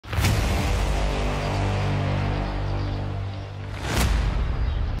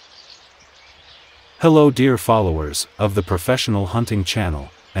Hello dear followers of the Professional Hunting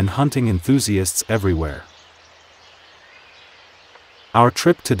channel, and hunting enthusiasts everywhere. Our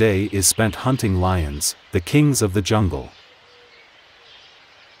trip today is spent hunting lions, the kings of the jungle.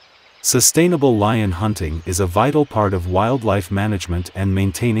 Sustainable lion hunting is a vital part of wildlife management and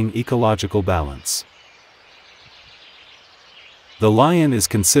maintaining ecological balance. The lion is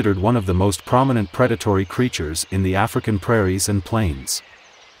considered one of the most prominent predatory creatures in the African prairies and plains.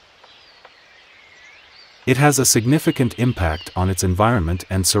 It has a significant impact on its environment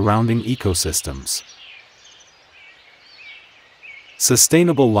and surrounding ecosystems.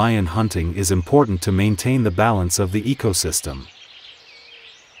 Sustainable lion hunting is important to maintain the balance of the ecosystem.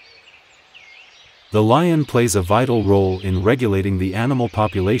 The lion plays a vital role in regulating the animal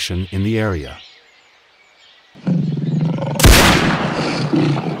population in the area.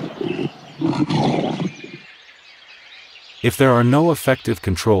 If there are no effective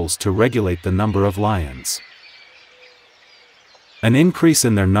controls to regulate the number of lions, an increase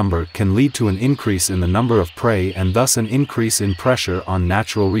in their number can lead to an increase in the number of prey and thus an increase in pressure on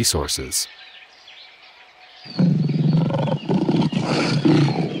natural resources.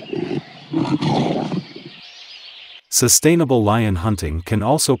 Sustainable lion hunting can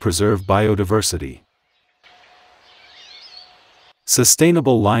also preserve biodiversity.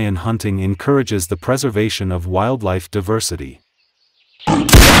 Sustainable lion hunting encourages the preservation of wildlife diversity.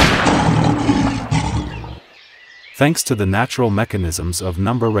 Thanks to the natural mechanisms of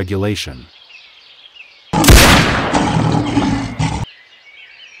number regulation.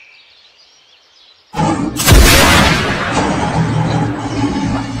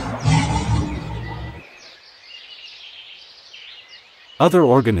 Other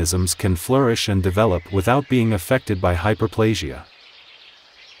organisms can flourish and develop without being affected by hyperplasia.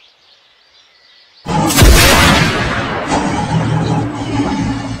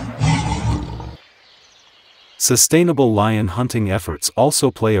 Sustainable lion hunting efforts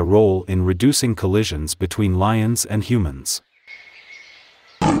also play a role in reducing collisions between lions and humans.